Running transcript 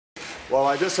Well,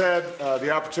 I just had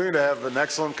the opportunity to have an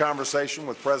excellent conversation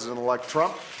with President-elect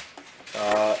Trump.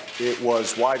 It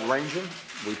was wide-ranging.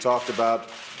 We talked about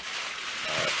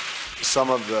some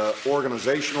of the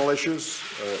organizational issues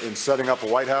in setting up a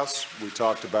White House. We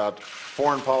talked about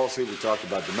foreign policy. We talked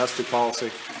about domestic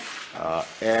policy.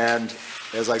 And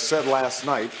as I said last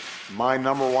night, my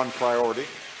number one priority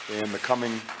in the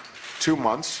coming 2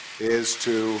 months is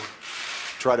to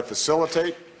try to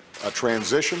facilitate a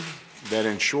transition that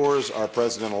ensures our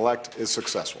President-elect is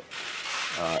successful.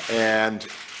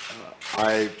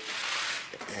 I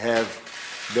have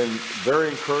been very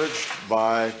encouraged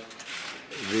by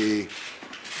the,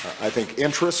 I think,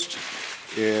 interest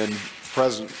in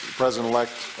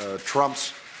President-elect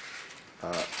Trump's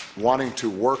wanting to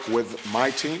work with my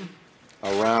team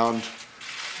around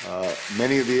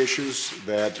many of the issues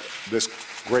that this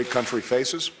great country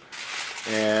faces.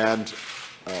 And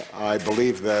I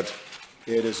believe that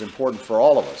it is important for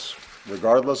all of us,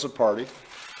 regardless of party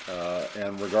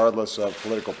and regardless of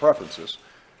political preferences,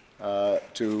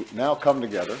 to now come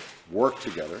together, work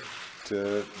together,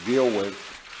 to deal with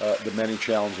the many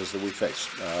challenges that we face.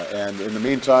 And in the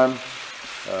meantime,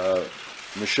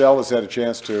 Michelle has had a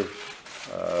chance to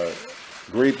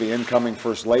greet the incoming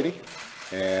First Lady,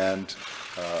 and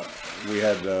we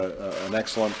had an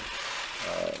excellent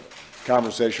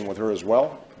conversation with her as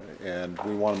well, and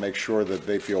we want to make sure that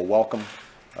they feel welcome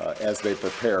as they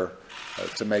prepare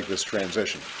to make this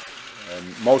transition.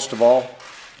 And most of all,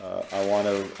 I want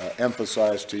to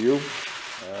emphasize to you,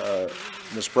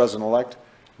 Mr. President-elect,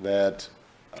 that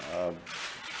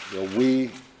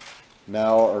we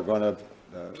now are going to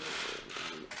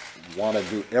want to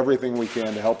do everything we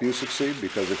can to help you succeed,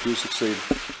 because if you succeed,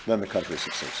 then the country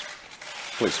succeeds.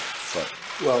 Please, sorry.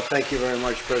 Well, thank you very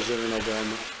much, President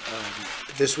Obama.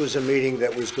 This was a meeting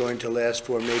that was going to last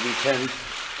for maybe 10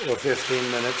 or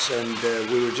 15 minutes, and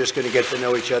we were just going to get to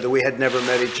know each other. We had never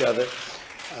met each other.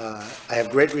 I have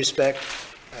great respect.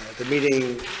 The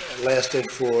meeting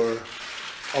lasted for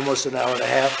almost an hour and a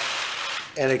half,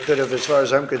 and it could have, as far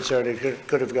as I'm concerned, it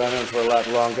could have gone on for a lot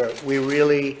longer. We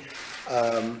really,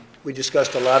 we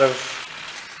discussed a lot of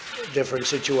different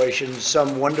situations,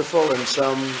 some wonderful and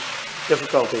some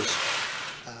difficulties.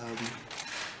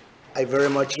 I very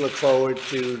much look forward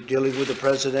to dealing with the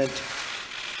President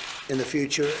in the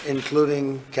future,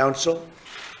 including counsel.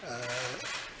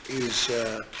 He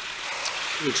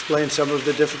explained some of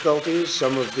the difficulties,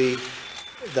 some of the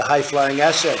high-flying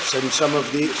assets, and some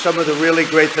of the really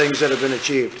great things that have been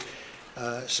achieved.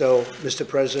 So, Mr.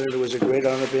 President, it was a great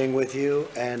honor being with you,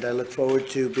 and I look forward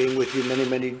to being with you many,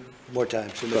 many more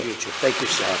times in the future. Thank you,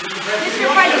 sir.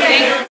 Mr. President.